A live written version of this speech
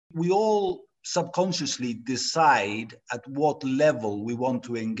We all subconsciously decide at what level we want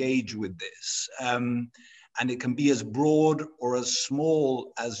to engage with this. And it can be as broad or as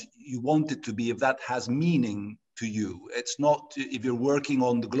small as you want it to be if that has meaning to you. It's not if you're working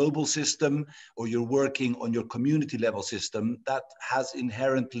on the global system or you're working on your community level system, that has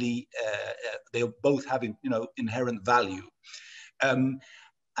inherently, they both have inherent value.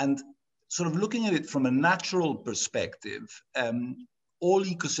 And sort of looking at it from a natural perspective, all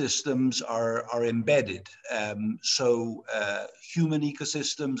ecosystems are embedded. So human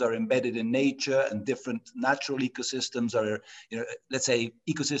ecosystems are embedded in nature, and different natural ecosystems are, let's say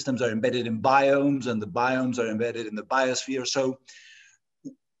ecosystems are embedded in biomes, and the biomes are embedded in the biosphere. So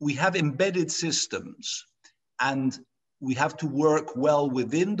we have embedded systems, and we have to work well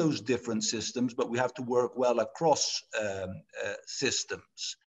within those different systems, but we have to work well across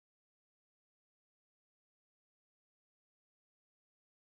systems.